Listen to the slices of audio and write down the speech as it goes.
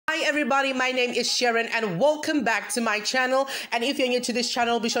everybody, my name is Sharon and welcome back to my channel. And if you're new to this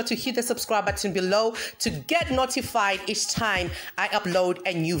channel, be sure to hit the subscribe button below to get notified each time I upload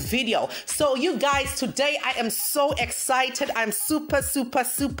a new video. So you guys, today I am so excited. I'm super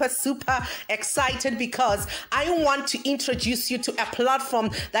excited because I want to introduce you to a platform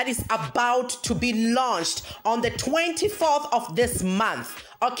that is about to be launched on the 24th of this month.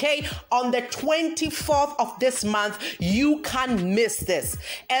 Okay, on the 24th of this month, you can't miss this.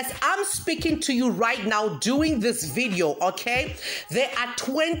 As I'm speaking to you right now doing this video, okay, there are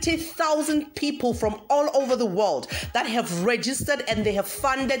 20,000 people from all over the world that have registered and they have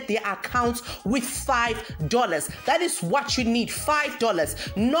funded their accounts with $5. That is what you need,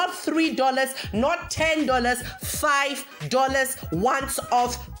 $5, not $3, not $10, $5 once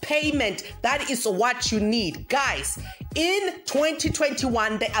off payment. That is what you need, guys. In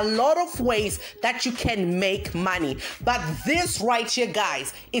 2021, there are a lot of ways that you can make money, but this right here,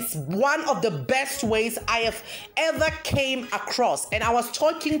 guys, is one of the best ways I have ever came across. And I was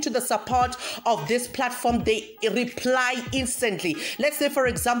talking to the support of this platform. They reply instantly. Let's say, for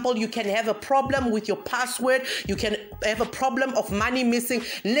example, you can have a problem with your password, you can have a problem of money missing.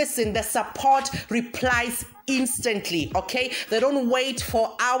 Listen, the support replies instantly. Okay, they don't wait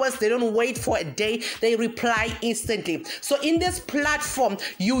for hours, they don't wait for a day, they reply instantly. So in this platform,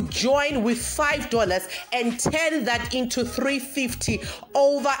 you join with $5 and turn that into $350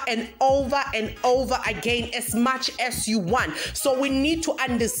 over and over and over again, as much as you want. So we need to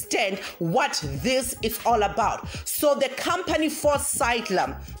understand what this is all about. So the company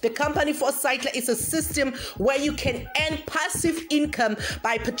RAILCYCLER, is a system where you can earn passive income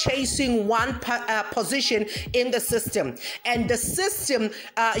by purchasing one position in the system. And the system,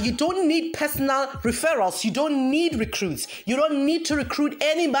 you don't need personal referrals, you don't need recruits, you don't need to recruit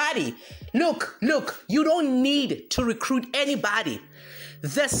anybody. Look, you don't need to recruit anybody.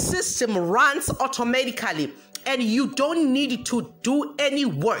 The system runs automatically and you don't need to do any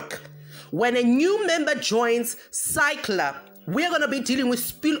work. When a new member joins RAILCYCLER, we're going to be dealing with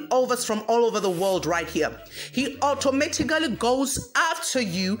spillovers from all over the world right here. He automatically goes after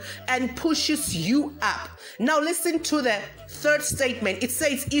you and pushes you up. Now listen to the third statement. It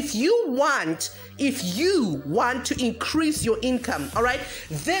says, if you want to increase your income, all right,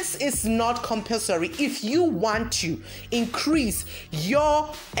 this is not compulsory. If you want to increase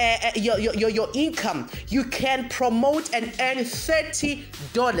your income, you can promote and earn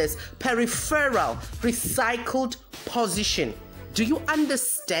 $30 per referral recycled position. Do you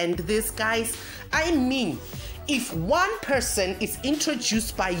understand this, guys? I mean, if one person is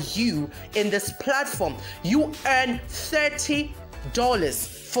introduced by you in this platform, you earn $30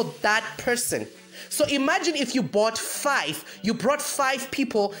 for that person. So imagine if you brought five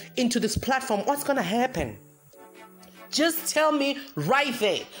people into this platform, what's gonna happen? Just tell me right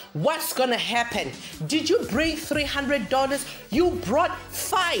there, what's gonna happen? Did you bring $300? You brought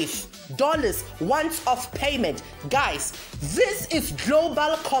 $5 once off payment. Guys, this is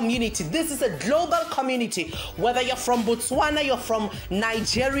global community. This is a global community. Whether you're from Botswana, you're from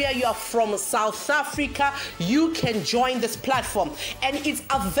Nigeria, you're from South Africa, you can join this platform and it's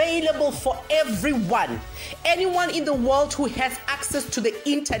available for everyone. Anyone in the world who has access to the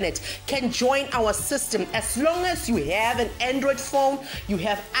internet can join our system. As long as you have an Android phone, you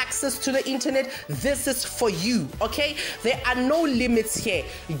have access to the internet, this is for you, okay? There are no limits here.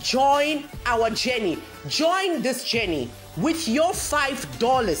 Join our journey. Join this journey with your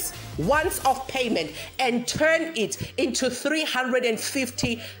 $5 once off payment and turn it into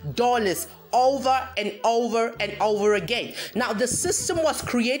 $350 over and over and over again. Now, the system was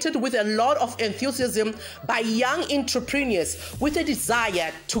created with a lot of enthusiasm by young entrepreneurs with a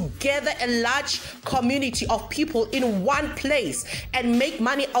desire to gather a large community of people in one place and make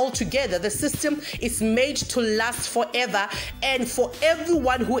money all together. The system is made to last forever and for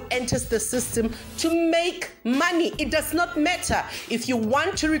everyone who enters the system to make money. It does not matter if you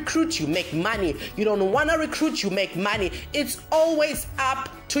want to recruit, you make money. You don't want to recruit, you make money. It's always up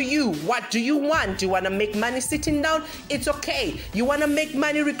to you. What do you want? Do you want to make money sitting down? It's okay. You want to make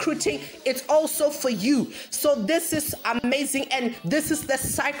money recruiting? It's also for you. So this is amazing, and this is the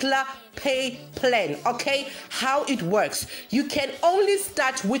RAILCYCLER pay plan. Okay, how it works: you can only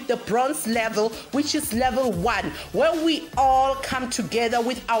start with the bronze level, which is level 1, where we all come together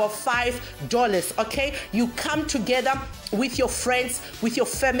with our $5. Okay, you come together with your friends, with your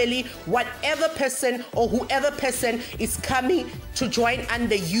family, whatever person or whoever person is coming to join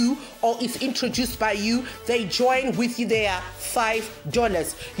under you or is introduced by you, they join with you their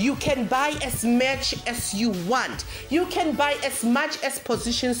 $5. You can buy as much as you want. You can buy as much as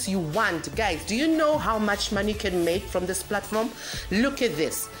positions you want. want. Guys, do you know how much money you can make from this platform? Look at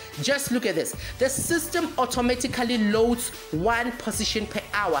this. Just look at this. The system automatically loads one position per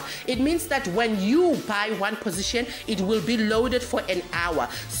hour. It means that when you buy one position, it will be loaded for an hour.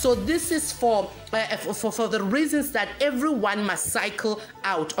 So this is for the reasons that everyone must cycle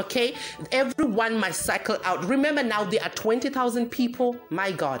out, okay? Everyone must cycle out. Remember now, there are 20,000 people.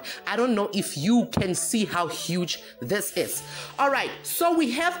 My God, I don't know if you can see how huge this is. All right, so we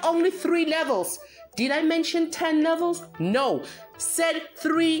have only 3 levels. Did I mention 10 levels? No. Said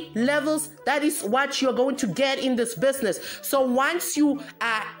 3 levels. That is what you're going to get in this business. So once you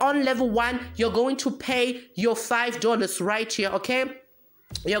are on level 1, you're going to pay your $5 right here, okay?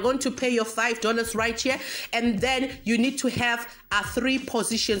 You're going to pay your $5 right here, and then you need to have 3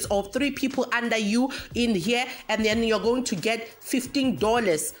 positions or 3 people under you in here, and then you're going to get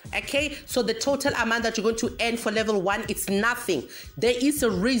 $15. Okay, so the total amount that you're going to earn for level 1 is nothing. There is a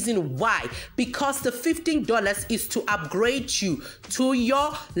reason why, because the $15 is to upgrade you to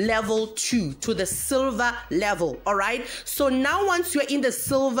your level 2, to the silver level. All right, so now once you're in the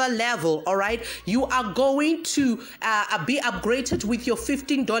silver level, all right, you are going to be upgraded with your $15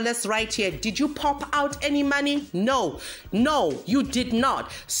 right here. Did you pop out any money? No, you did not.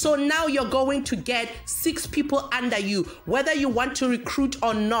 So now you're going to get 6 people under you. Whether you want to recruit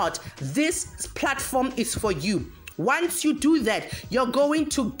or not, this platform is for you. Once you do that, you're going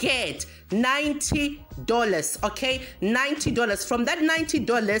to get $90. Okay, $90. From that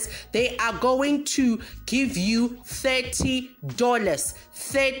 $90, they are going to give you $30.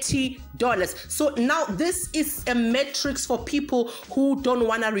 So now this is a matrix for people who don't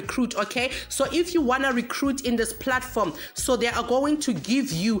want to recruit. Okay, so if you want to recruit in this platform, so they are going to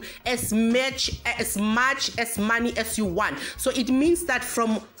give you as much money as you want. So it means that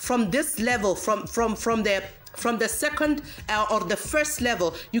from this level, from the second or the first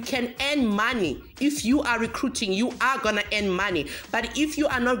level, you can earn money. If you are recruiting, you are gonna earn money. But if you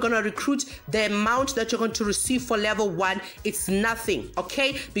are not gonna recruit, the amount that you're going to receive for level 1, it's nothing,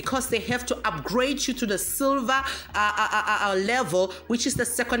 okay? Because they have to upgrade you to the silver level, which is the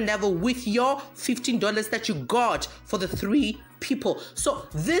second level, with your $15 that you got for the 3 people. So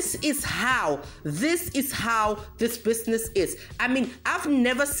this is how this business is. I mean, I've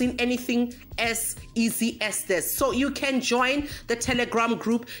never seen anything as easy as this. So you can join the Telegram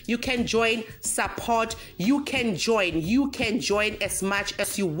group, you can join support, you can join as much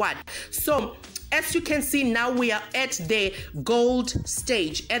as you want. So as you can see, now we are at the gold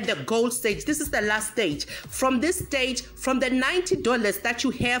stage. This is the last stage. From this stage, from the $90 that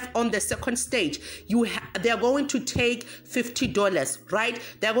you have on the second stage, they're going to take $50, right?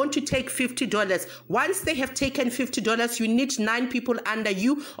 They're going to take $50. Once they have taken $50, you need 9 people under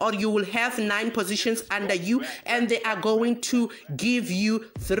you, or you will have 9 positions under you, and they are going to give you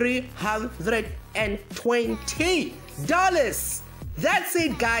 $320. That's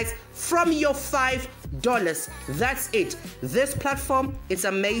it, guys, from your $5. That's it. This platform is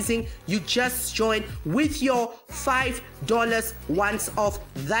amazing. You just join with your $5 once off.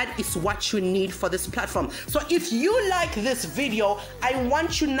 That is what you need for this platform. So if you like this video, I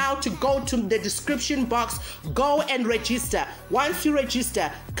want you now to go to the description box, go and register. Once you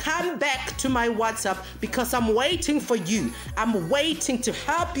register, come back to my WhatsApp, because I'm waiting for you. I'm waiting to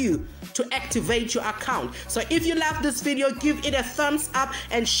help you to activate your account. So if you love this video, give it a thumbs up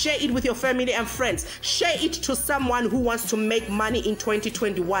and share it with your family and friends. Share it to someone who wants to make money in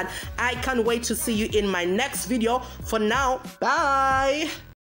 2021. I can't wait to see you in my next video. For now, bye.